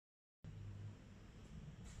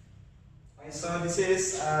So this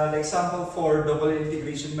is an example for double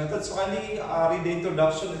integration method. So kindly read the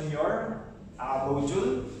introduction in your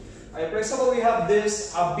module. For example, we have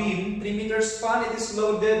this beam, 3 meters span. It is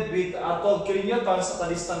loaded with 12 kilonewtons at a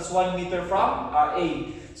distance 1 meter from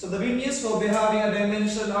A. So the beam used will be having a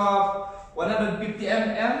dimension of 150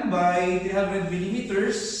 mm by 300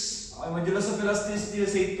 millimeters. Modulus of elasticity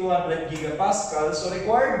is 200 gigapascal. So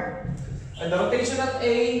required. And the rotation at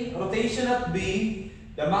A, rotation at B,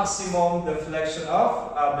 the maximum deflection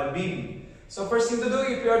of the beam. So first thing to do,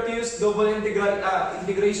 if you are to use double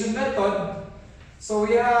integration method, so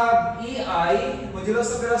we have EI,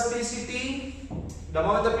 modulus of elasticity, the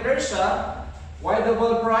moment of inertia, y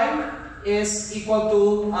double prime is equal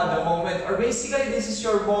to the moment. Or basically, this is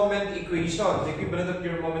your moment equation, the equivalent of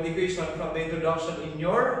your moment equation from the introduction in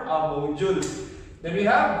your module. Then we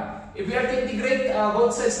have, if we are to integrate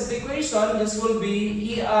both sides of the equation, this will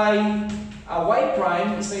be EI y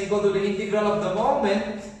prime is equal to the integral of the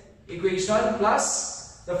moment equation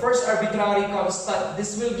plus the first arbitrary constant.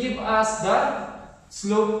 This will give us the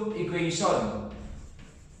slope equation.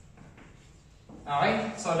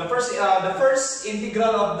 Alright, so the first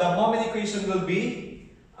integral of the moment equation will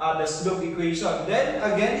be the slope equation. Then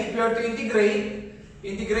again, if you are to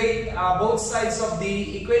integrate both sides of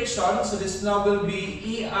the equation, so this now will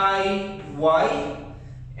be EI y.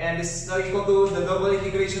 And this is now equal to the double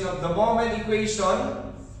integration of the moment equation.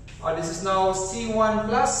 This is now C1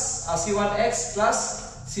 plus C1x plus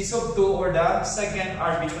C sub 2, or the second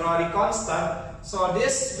arbitrary constant. So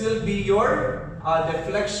this will be your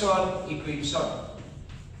deflection equation.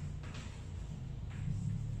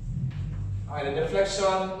 The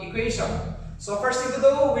deflection equation. So first thing to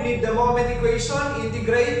do, we need the moment equation,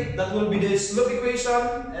 integrate, that will be the slope equation,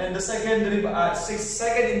 and the second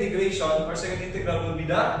integration or second integral will be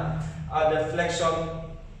the deflection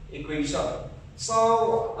equation.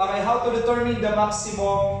 So how to determine the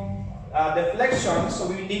maximum deflection? So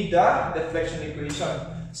we need the deflection equation.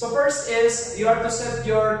 So first is, you have to set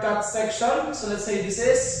your cut section. So let's say this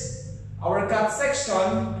is our cut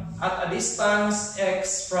section at a distance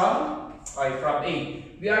x from A.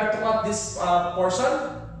 We are to cut this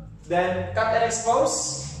portion, then cut and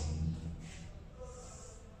expose.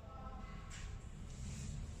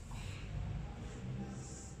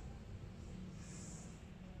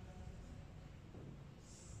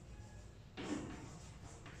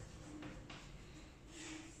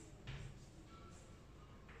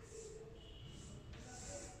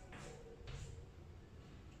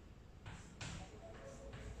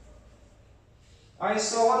 Alright,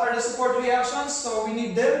 so what are the support reactions? So we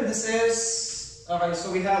need them. This is, okay,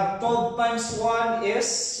 so we have 12 times 1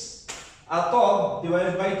 is 12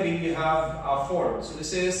 divided by 3, we have 4. So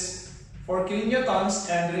this is 4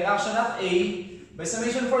 kilonewtons, and reaction at A, by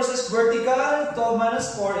summation forces vertical, 12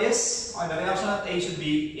 minus 4 is, the reaction at A should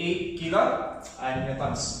be 8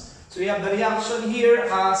 kilonewtons. So we have the reaction here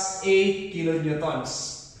as 8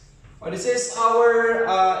 kilonewtons. This is our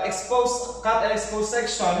cut and exposed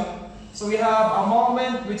section. So we have a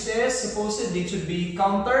moment which is supposedly should be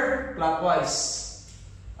counterclockwise.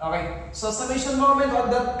 Okay, so summation moment on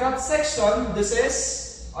that cut section, this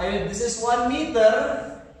is 1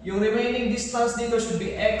 meter. Yung remaining distance dito should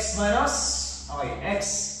be x minus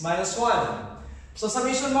 1. So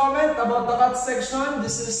summation moment about the cut section,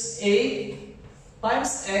 this is 8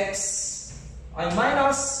 times x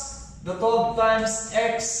minus the 12 times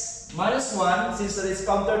x minus 1, since it is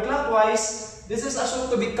counterclockwise. This is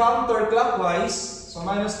assumed to be counterclockwise, so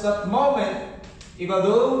minus that moment equal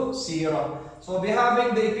to 0. So we'll be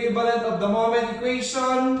having the equivalent of the moment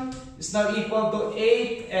equation is now equal to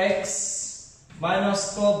 8x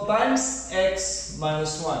minus 12 times x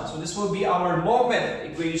minus 1. So this will be our moment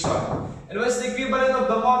equation. And what's the equivalent of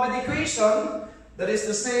the moment equation? That is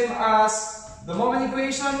the same as the moment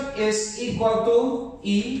equation is equal to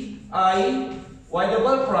EI y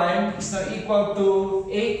double prime is now equal to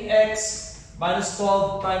 8x minus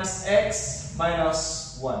 12 times x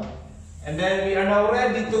minus 1. And then we are now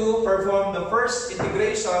ready to perform the first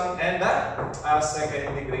integration and the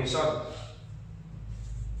second integration.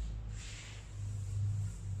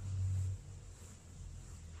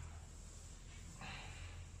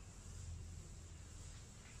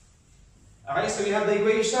 Okay, so we have the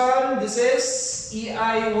equation. This is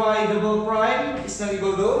EI y double prime is now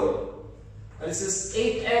equal to, this is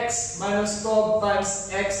 8x minus 12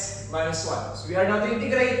 times x minus 1. So we are now to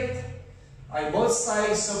integrate both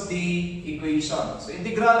sides of the equation. So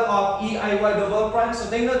integral of EI y double prime.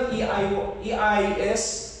 So take note, EI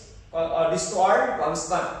is these two are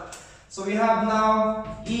constant. So we have now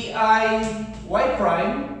EI y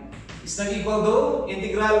prime is now equal to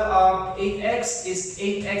integral of 8x is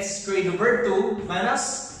 8x squared over 2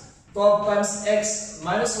 minus 12 times x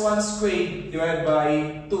minus 1 squared divided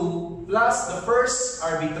by 2 plus the first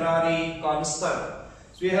arbitrary constant.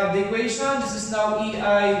 So we have the equation. This is now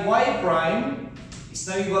ei y prime is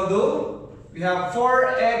now equal to, we have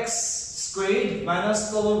 4x squared minus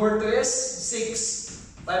 12 over 2 is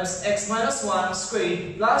 6 times x minus 1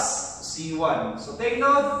 squared plus c1. So take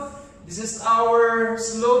note, this is our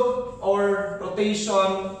slope or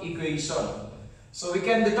rotation equation. So we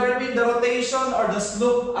can determine the rotation or the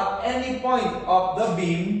slope at any point of the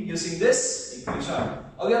beam using this equation.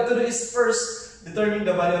 All we have to do is first determine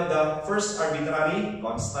the value of the first arbitrary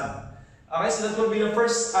constant. Okay, so that will be the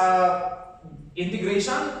first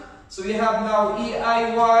integration. So we have now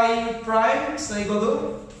eiy prime is equal to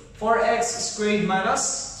 4x squared minus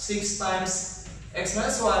 6 times x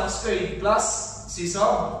minus 1 squared plus c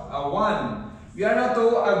sub 1. We are now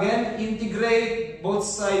to again integrate both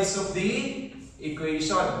sides of the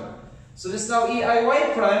equation. So this now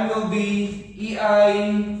eiy prime will be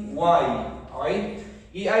eiy. Okay?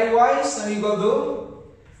 Eiy is now equal to,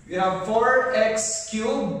 we have 4x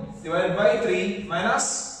cubed divided by 3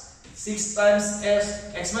 minus 6 times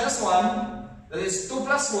x minus 1, that is 2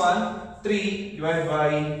 plus 1, 3 divided by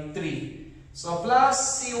 3. So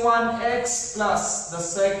plus c1x plus the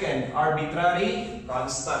second arbitrary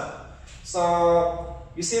constant. So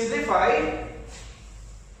we simplify.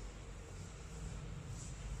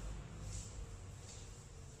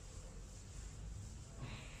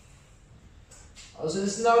 So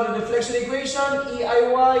this is now the deflection equation.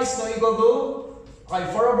 eiy is now equal to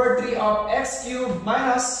 4 over 3 of x cubed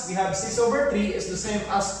minus, we have 6 over 3 is the same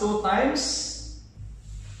as 2 times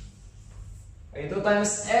 2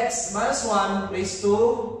 times x minus 1 raised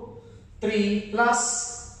to 3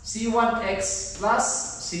 plus c1x plus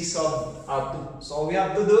c sub 2. So all we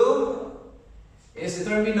have to do is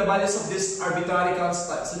determine the values of this arbitrary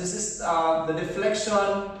constant. So this is the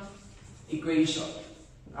deflection equation.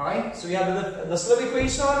 Okay, so we have the slope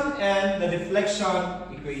equation and the deflection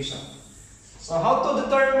equation. So how to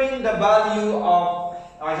determine the value of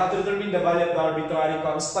the arbitrary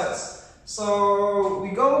constants? So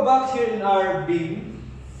we go back here in our beam.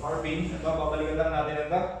 Ito, babalikan lang natin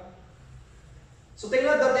ito. So take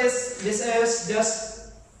note that this is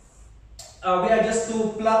just we are just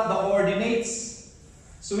to plot the coordinates.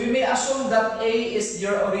 So we may assume that A is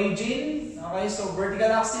your origin. Okay, so vertical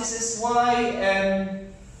axis is y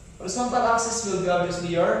and horizontal axis will be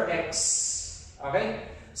obviously your x. Okay?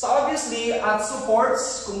 So obviously, at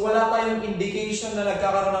supports, kung wala tayong indication na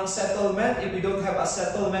nagkakaroon ng settlement, if we don't have a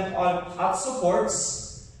settlement at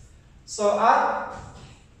supports, so at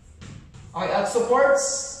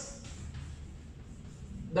supports,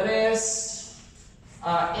 that is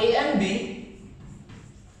A and B.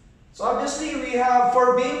 So obviously, we have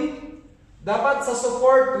for beam, dapat sa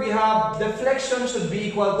support, we have deflection should be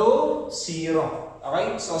equal to 0.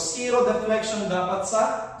 Okay? So, 0 deflection dapat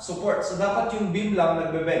sa support. So, dapat yung beam lang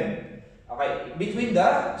nagbe-bend. Okay? Between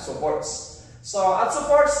the supports. So, at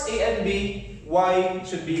supports A and B, Y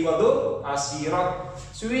should be equal to 0.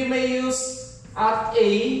 So, we may use at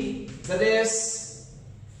A, that is,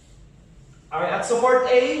 okay, at support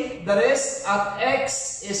A, that is, at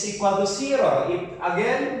X is equal to 0. If,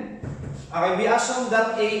 again, okay, we assume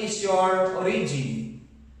that A is your origin.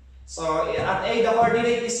 So, at A, the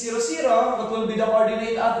coordinate is 0, 0. What will be the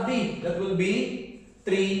coordinate at B? That will be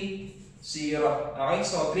 3, 0. Okay,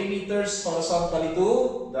 so 3 meters horizontally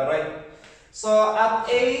to the right. So, at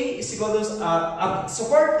A is equal to, at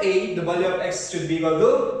support A, the value of x should be equal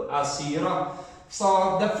to 0.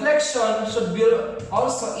 So, deflection should be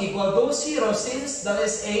also equal to 0 since that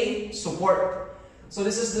is a support. So,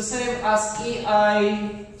 this is the same as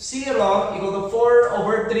EI 0 equal to 4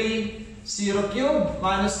 over 3 0 cubed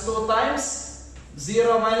minus 2 times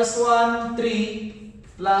 0 minus 1, 3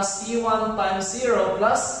 plus C1 times 0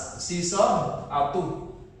 plus C sub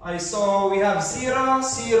 2. Okay, so we have 0,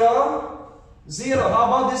 0, 0. How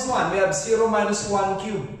about this one? We have 0 minus 1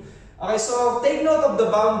 cubed. Okay, so take note of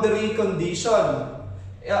the boundary condition.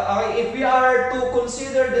 Okay, if we are to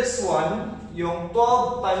consider this one, yung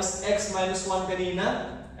 12 times x minus 1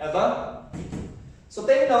 kanina, ito. So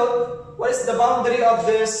take note, what is the boundary of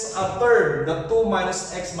this term, the 2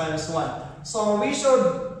 minus x minus 1? So we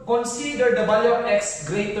should consider the value of x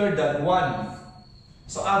greater than 1.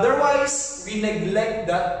 So otherwise, we neglect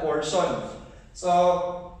that portion.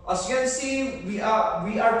 So as you can see, we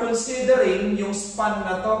are considering yung span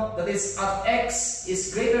na to, that is at x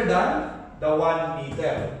is greater than the 1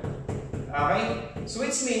 meter. Okay? So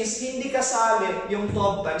which means, hindi kasali yung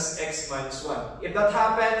 12 times x minus 1. If that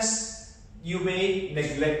happens, you may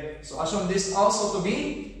neglect. So assume this also to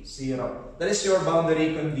be 0. That is your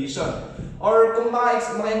boundary condition. Or kung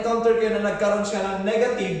maka-encounter kayo na nagkaroon siya ng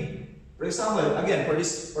negative, for example, again, for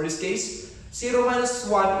this case, 0 minus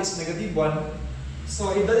 1 is negative 1.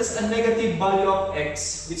 So if that is a negative value of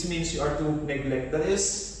x, which means you are to neglect. That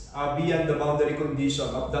is beyond the boundary condition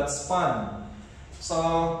of that span.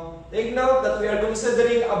 So take note that we are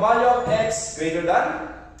considering a value of x greater than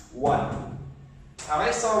 1.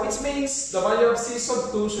 Okay, so which means the value of c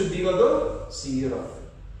sub 2 should be equal to 0.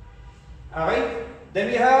 Okay, then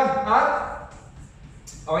we have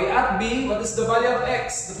at b, what is the value of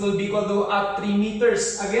x? That will be equal to at 3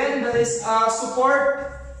 meters. Again, that is support.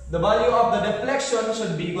 The value of the deflection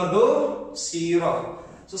should be equal to 0.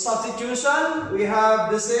 So substitution, we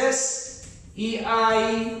have this is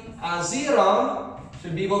EI 0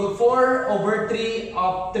 should be equal to 4 over 3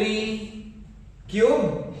 of 3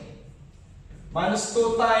 cube minus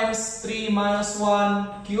 2 times 3 minus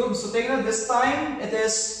 1 cube. So take note, this time it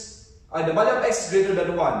is the value of x is greater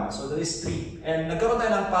than 1. So that is 3. And nagkaroon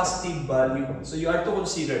tayo ng positive value. So you are to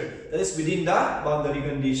consider that is within the boundary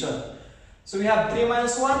condition. So we have 3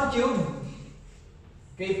 minus 1 cube,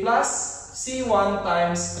 okay, plus c1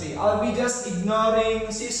 times 3. I'll be just ignoring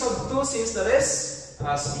c sub 2 since that is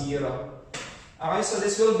 0. Okay, so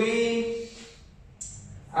this will be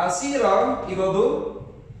 0 equal to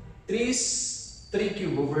 3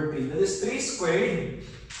 cube over 3. That is 3 squared.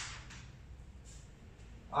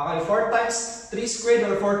 Okay, 4 times 3 squared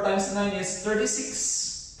or 4 times 9 is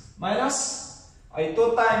 36 minus 2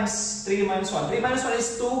 times 3 minus 1. 3 minus 1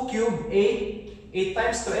 is 2 cube 8. 8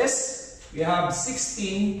 times 2 is we have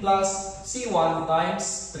 16 plus c1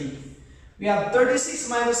 times 3. We have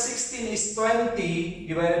 36 minus 16 is 20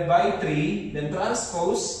 divided by 3. Then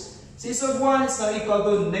transpose. C sub 1 is now equal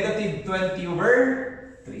to negative 20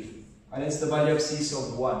 over 3. And that's the value of c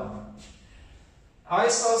sub 1.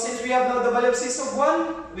 Okay, so since we have now the value of c sub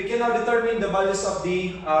 1, we can now determine the values of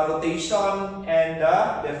the rotation and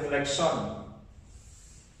the deflection.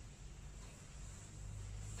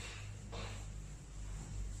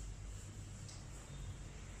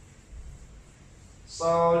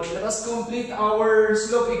 So let us complete our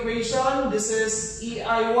slope equation. This is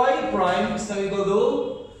EIY prime is now equal to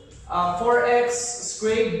 4x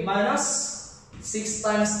squared minus 6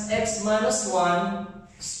 times x minus 1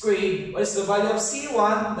 squared. What is the value of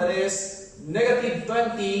C1? That is negative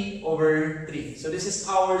 20 over 3. So this is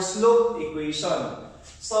our slope equation.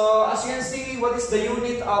 So as you can see, what is the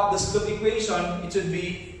unit of the slope equation? It should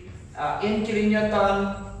be in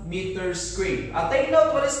kilonewton meter squared. Take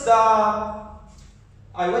note, what is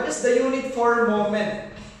the unit for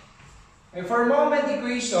moment? For moment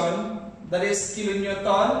equation, that is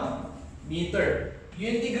kilonewton meter. You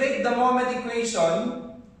integrate the moment equation.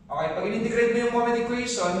 Okay, pag in-integrate mo yung moment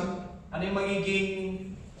equation, ano yung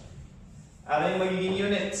magiging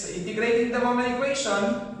unit? So integrating the moment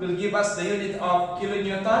equation will give us the unit of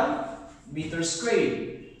kilonewton meter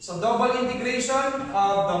squared. So double integration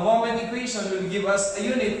of the moment equation will give us a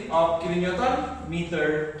unit of kilonewton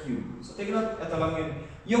meter cube. So take note, ito lang yun.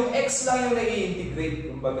 Yung x lang yung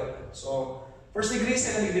nai-integrate, kumbaga. So first degree,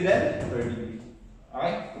 second degree, then third degree.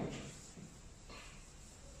 Okay?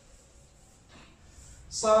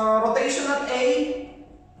 So rotation at A,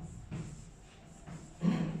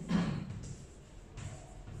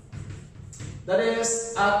 that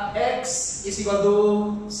is at x is equal to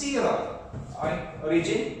 0. Okay,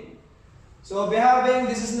 origin. So we'll be having,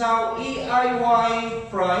 this is now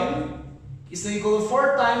EIY prime is equal to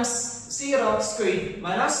 4 times 0 squared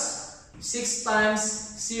minus 6 times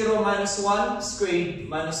 0 minus 1 squared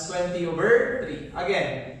minus 20 over 3.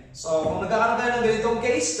 Again, so kung nagkakaroon tayo ng ganitong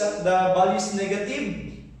case that the value is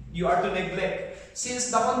negative, you are to neglect.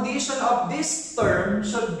 Since the condition of this term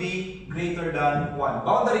should be greater than 1.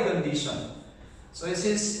 Boundary condition. So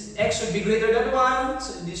since x should be greater than 1,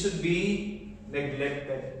 so this should be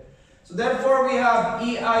neglected. So therefore, we have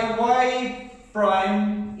EIY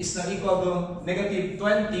prime is now equal to negative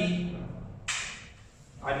 20.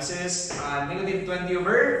 This is negative 20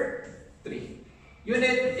 over 3.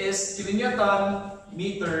 Unit is kilonewton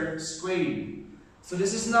meter squared. So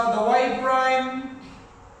this is now the y prime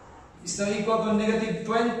is now equal to negative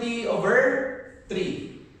 20 over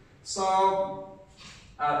 3. So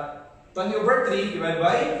 20 over 3 divided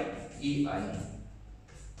by EI.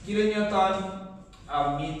 Kilonewton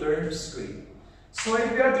meter squared. So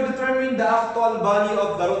if we are to determine the actual value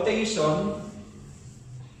of the rotation,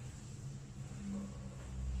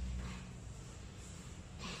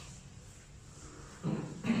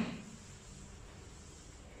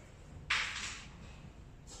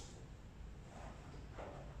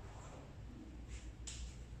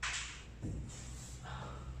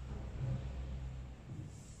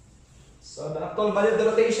 So the actual value of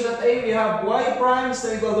the rotation at A, we have y prime is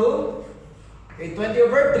equal to 20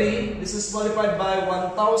 over 3. This is multiplied by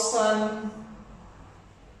 1,000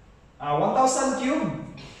 cube.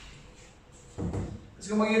 Kasi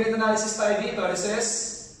kung mag-unit analysis tayo dito, this is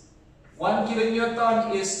 1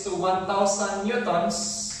 kilonewton is to 1,000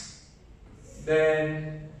 newtons.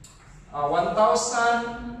 Then 1,000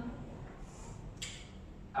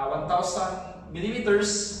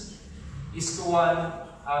 millimeters is to 1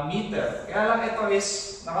 meter. Kaya lang ito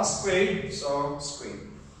is naka-squared, so squared.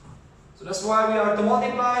 So that's why we are to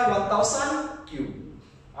multiply 1,000 cube.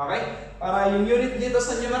 Okay? Para yung unit dito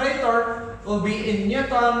sa numerator will be in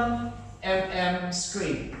Newton mm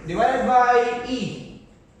squared. Divided by E.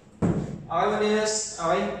 Okay, what is?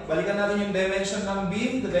 Okay, balikan natin yung dimension ng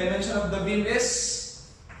beam. The dimension of the beam is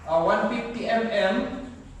 150 mm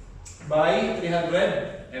by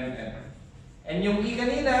 300 mm. And yung E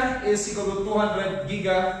kanina is equal to 200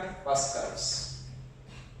 gigapascals.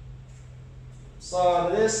 So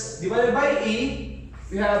this divided by E,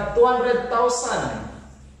 we have 200,000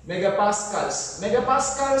 megapascals.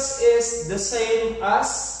 Megapascals is the same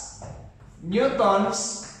as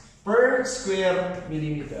newtons per square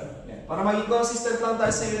millimeter. Yan. Para maging consistent lang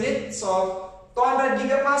tayo sa unit, so 200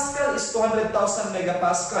 gigapascal is 200,000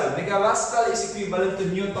 megapascal. Megapascal is equivalent to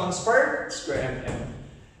newtons per square mm.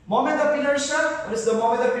 Moment of inertia. What is the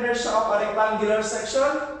moment of inertia of a rectangular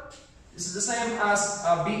section? This is the same as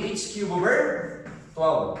BH cube over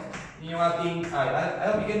 12. Yung ating,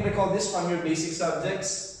 I hope you can recall this from your basic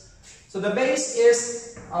subjects. So the base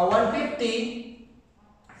is 150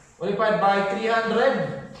 multiplied by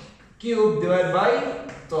 300 cube divided by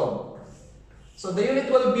 12. So the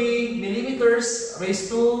unit will be millimeters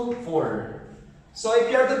raised to 4. So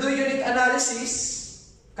if you are to do unit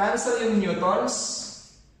analysis, cancel yung newtons.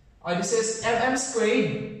 This is mm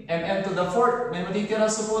squared, mm to the 4th. May matitira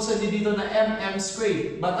supposedly dito na mm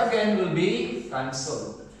squared. But again, will be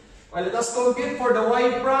cancelled. Well, let us compute for the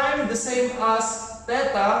y prime, the same as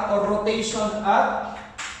theta or rotation at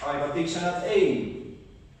A.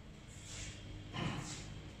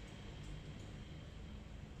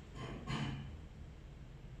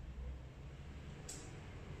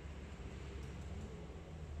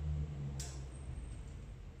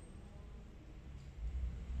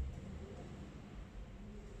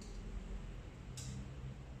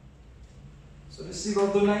 So this is equal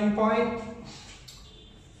to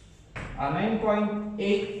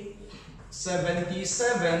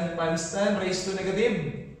 9.877 times 10 raised to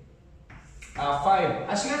negative 5.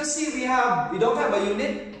 As you can see, we don't have a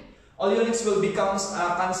unit. All units will be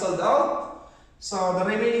cancelled out. So the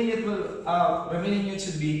remaining unit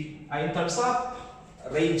should be in terms of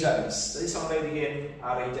radians. So this is already in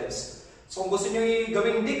radians. So kung gusto nyo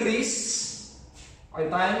gawing degrees,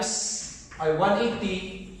 times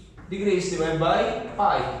 180 degrees divided by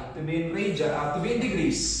pi to be in to be in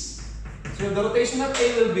degrees. So the rotation of A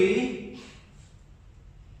will be,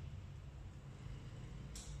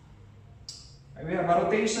 we have a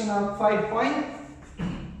rotation of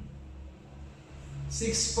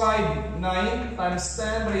 5.659 times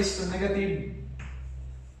 10 raised to negative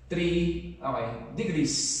 3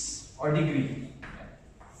 degrees or degree.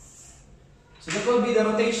 So that will be the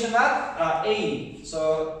rotation at A.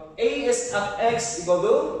 So A is at x equal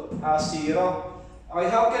to 0.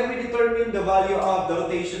 Okay, how can we determine the value of the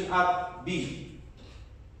rotation at B?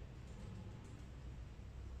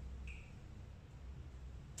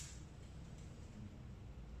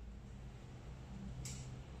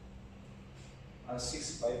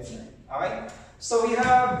 Okay, so we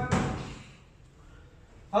have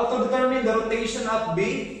how to determine the rotation at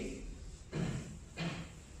B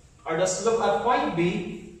or the slope at point B.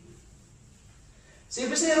 So if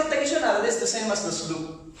you say rotational, it is the same as the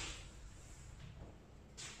slope.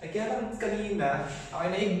 Kaya lang kanina,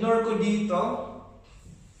 na-ignore ko dito,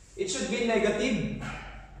 it should be negative.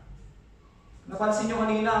 Napansin nyo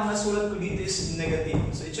kanina, ang nasulat ko dito is negative.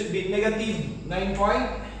 So it should be negative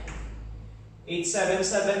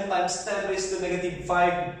 9.877 times 10 raised to negative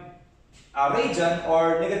 5 radian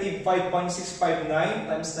or negative 5.659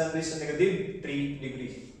 times 10 raised to negative 3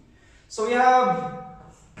 degree. So we have,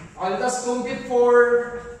 let us compute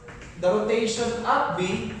for the rotation at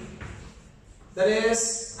B. That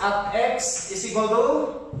is at x is equal to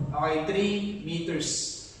 3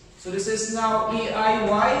 meters. So this is now EIY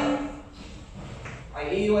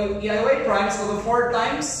prime is equal to 4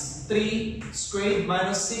 times 3 squared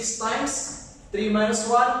minus 6 times 3 minus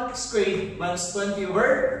 1 squared minus 20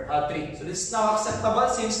 over 3. So this is now acceptable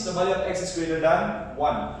since the value of x is greater than 1.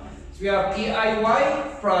 So we have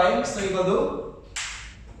EIY prime is equal to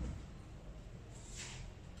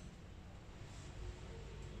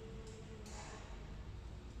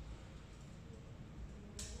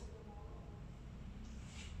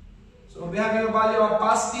we'll be having a value of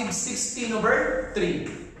positive 16 over 3.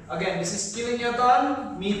 Again, this is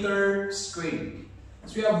kilonewton meter squared.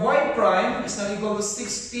 So we have y prime is now equal to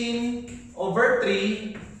 16 over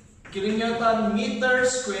 3 kilonewton meter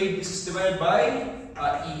squared. This is divided by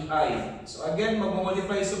EI. So again,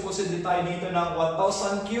 mag-multiply supposedly tayo dito ng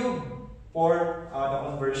 1,000 cube for the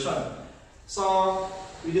conversion. So,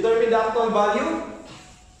 we determine the actual value.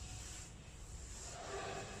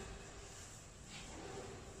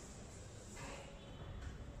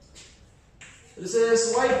 This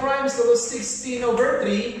is y prime is equal to 16 over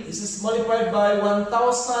 3. This is multiplied by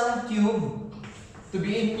 1,000 cube to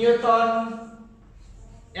be in Newton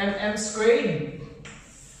mm squared.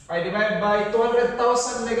 I divide by 200,000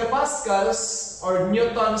 megapascals or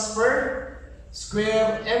newtons per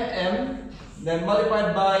square mm. Then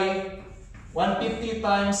multiplied by 150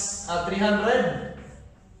 times 300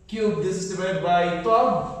 cube. This is divided by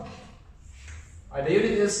 12. The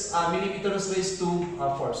unit is millimeters raised to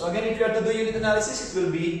 4. So again, if you are to do unit analysis, it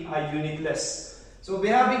will be unitless. So we'll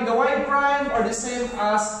be having the y prime or the same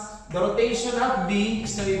as the rotation at B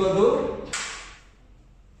is now equal to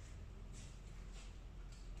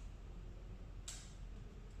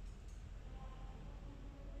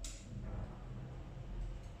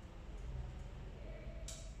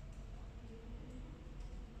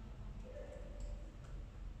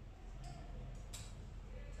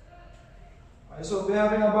so we're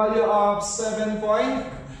having a value of 7.901.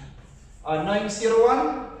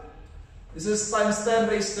 This is times 10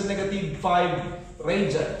 raised to negative 5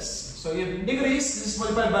 radians. So in degrees, this is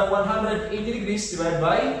multiplied by 180 degrees divided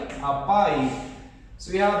by pi. So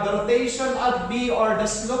we have the rotation at B or the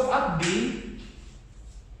slope at B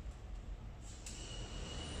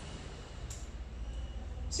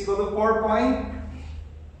is equal to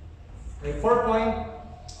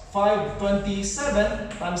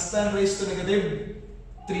 4.527 times 10 raised to negative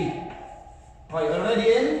 3. Okay,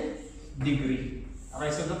 already in degree.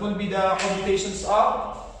 Okay, so that will be the computations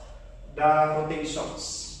of the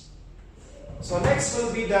rotations. So next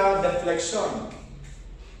will be the deflection.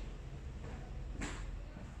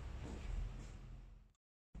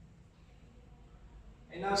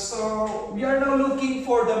 And so we are now looking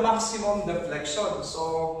for the maximum deflection.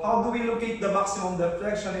 So how do we locate the maximum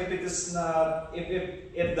deflection if it is not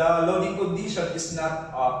if the loading condition is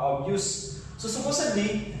not obvious? So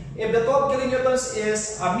supposedly, if the 12 kilonewtons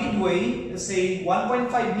is a midway, let's say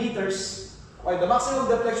 1.5 meters, okay, the maximum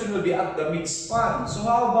deflection will be at the midspan. So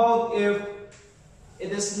how about if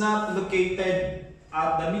it is not located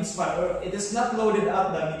at the midspan or it is not loaded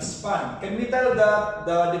at the midspan? Can we tell that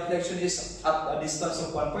the deflection is at a distance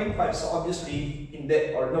of 1.5? So obviously,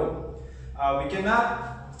 hindi or no. We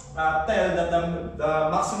cannot tell that the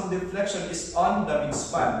maximum deflection is on the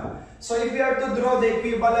midspan. So if we are to draw the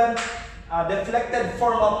equivalent deflected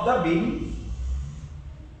form of the beam,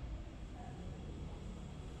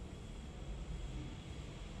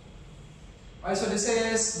 okay, so this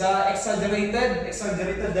is the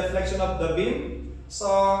exaggerated deflection of the beam.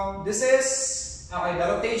 So this is okay,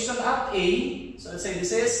 the rotation at A. So let's say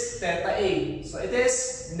this is theta A. So it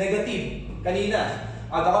is negative. Kanina,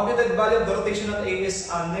 the computed value of the rotation at A is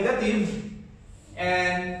negative,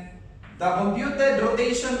 and the computed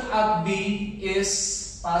rotation at B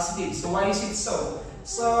is positive. So why is it so?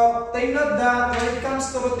 So take note that when it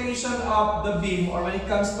comes to rotation of the beam or when it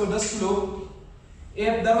comes to the slope,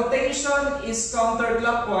 if the rotation is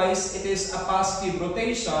counterclockwise, it is a positive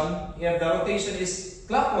rotation. If the rotation is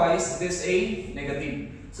clockwise, it is a negative.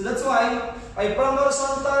 So that's why, from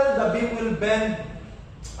horizontal, the beam will bend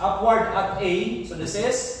upward at A. So this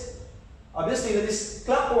is, obviously, that is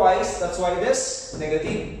clockwise. That's why it is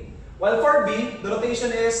negative. While for B, the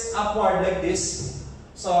rotation is upward like this.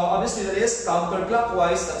 So obviously, that is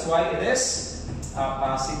counterclockwise. That's why it is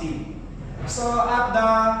positive. So at the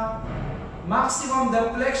maximum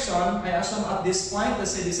deflection, I assume at this point,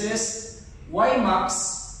 let's say this is y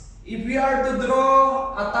max. If we are to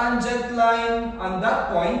draw a tangent line on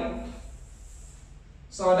that point,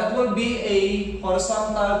 so that will be a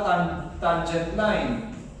horizontal tangent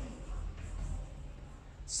line.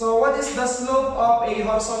 So what is the slope of a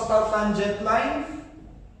horizontal tangent line?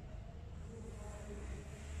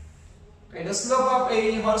 Okay, the slope of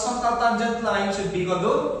a horizontal tangent line should be equal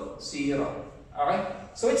to 0. Okay,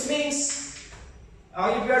 so it means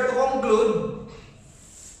if we are to conclude,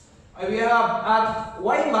 we have at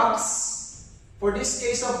y max for this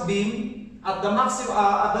case of beam at the maximum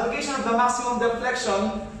at the location of the maximum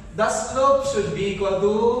deflection, the slope should be equal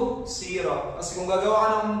to 0. Kasi kung gagawa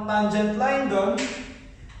ka ng tangent line doon,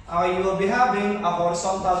 you will be having a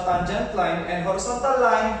horizontal tangent line, and horizontal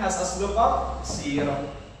line has a slope of 0.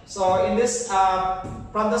 So in this,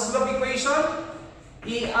 from the slope equation,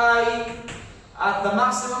 EI at the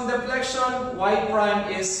maximum deflection, y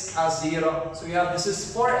prime is 0. So we have this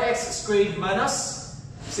is 4x squared minus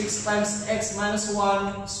 6 times x minus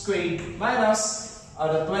 1 squared minus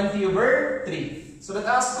the 20/3. So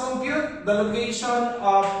let us compute the location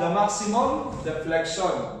of the maximum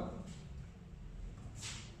deflection.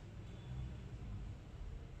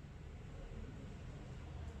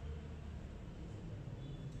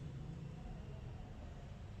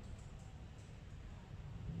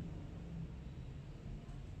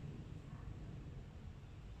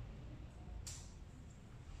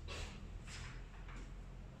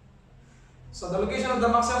 So the location of the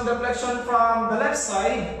maximum deflection from the left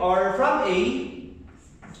side or from A,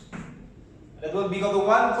 that will be equal to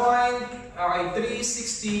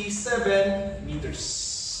 1.367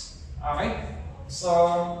 meters. Okay?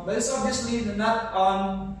 So that is obviously not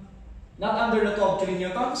under the 12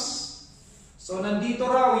 kilonewtons. So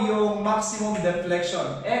nandito raw yung maximum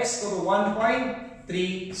deflection, x to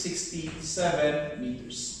 1.367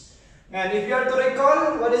 meters. And if you are to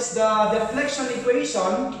recall, what is the deflection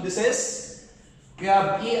equation? This is, we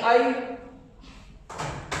have EI.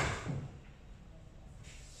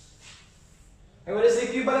 And what is the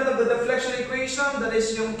equivalent of the deflection equation? That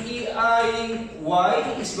is yung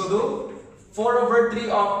EIY is equal to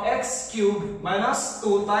 4/3 of x cubed minus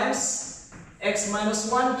 2 times x minus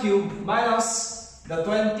 1 cubed minus the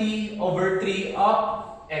 20/3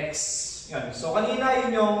 of x. Yan. So kanina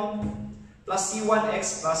yun yung plus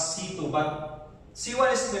C1x plus C2, but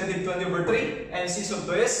C1 is negative 20/3 and C2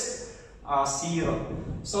 is 0.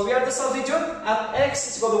 So we have to substitute at x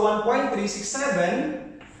is equal to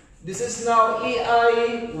 1.367. This is now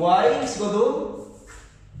EIY is equal to,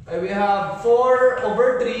 we have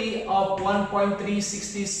 4/3 of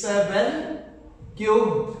 1.367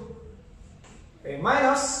 cubed, okay,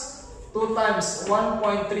 minus 2 times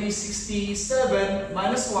 1.367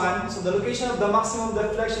 minus 1. So the location of the maximum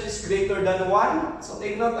deflection is greater than 1. So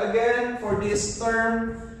take note again, for this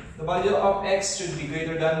term, the value of x should be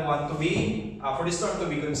greater than 1 to be, for this term to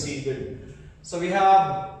be considered. So we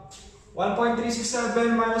have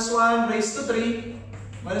 1.367 minus 1 raised to 3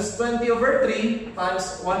 minus 20/3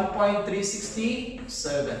 times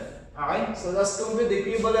 1.367. Okay? So let's compute the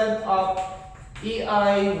equivalent of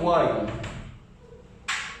EIY.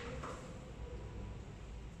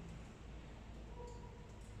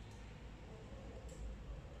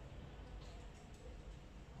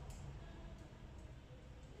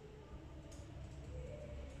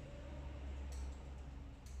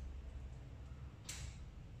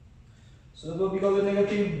 So that will be equal to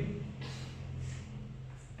negative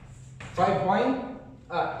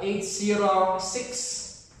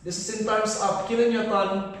 5.806. This is in terms of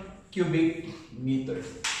kilonewton cubic meter.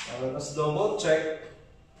 Let us double check.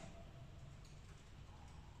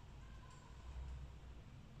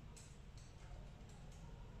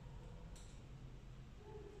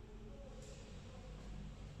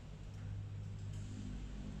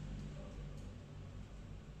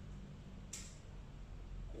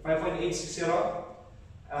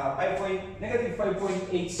 Negative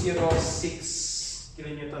 5.806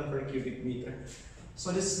 kilonewton per cubic meter.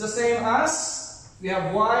 So this is the same as, we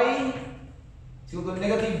have y equal to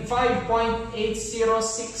negative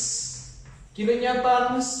 5.806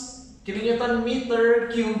 kilonewton meter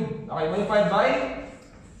cube. Okay, multiplied by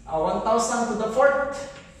 1,000 to the fourth.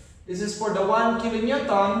 This is for the 1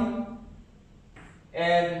 kilonewton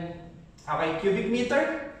and okay, cubic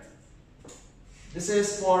meter. This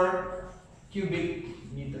is for cubic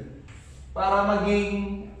meter. Para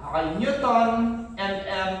maging Newton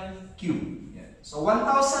mm cube. Yeah. So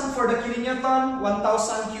 1,000 for the kilonewton,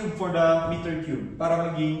 1,000 cube for the meter cube. Para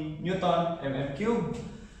maging Newton mm cube.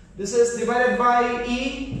 This is divided by E.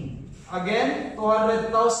 Again,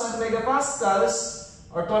 200,000 megapascals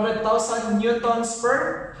or 200,000 newtons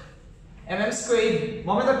per mm squared.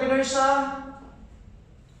 Moment of inertia.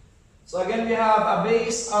 So again, we have a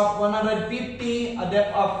base of 150, a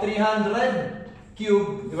depth of 300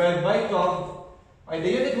 cube divided by 12. Okay,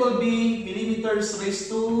 the unit will be millimeters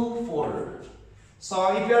raised to 4.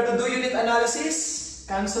 So if you are to do unit analysis,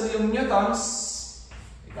 cancel yung newtons.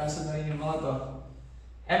 I-cancel na rin yung mga to.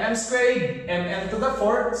 Mm squared, mm to the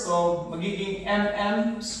 4th. So magiging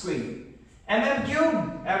mm squared. Mm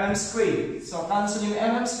cube, mm squared. So cancel yung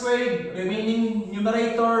mm squared. Remaining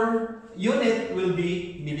numerator unit will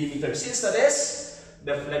be millimeters, since that is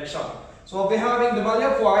deflection. So we'll be having the value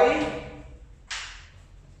of y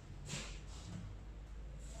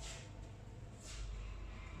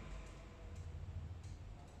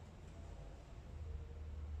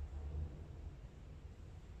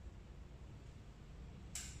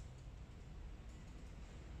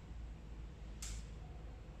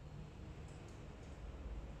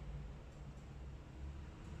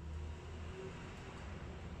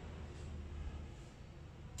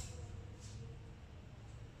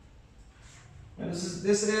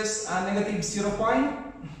This is a negative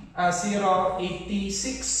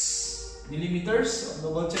 0.086 millimeters.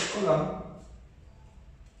 So, double check ko lang.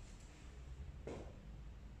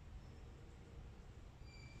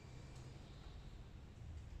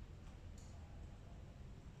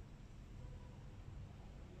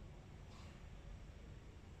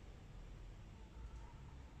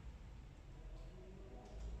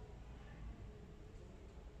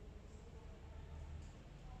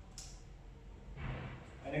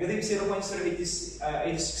 Negative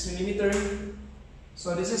 0.086 millimeter.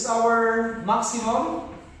 So this is our maximum,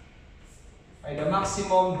 the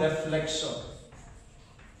maximum deflection.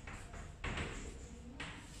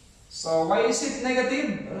 So why is it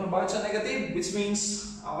negative? Bakit siya negative? Which means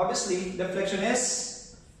obviously deflection is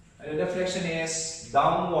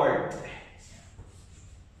downward.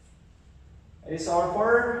 This is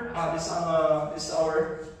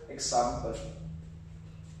our example.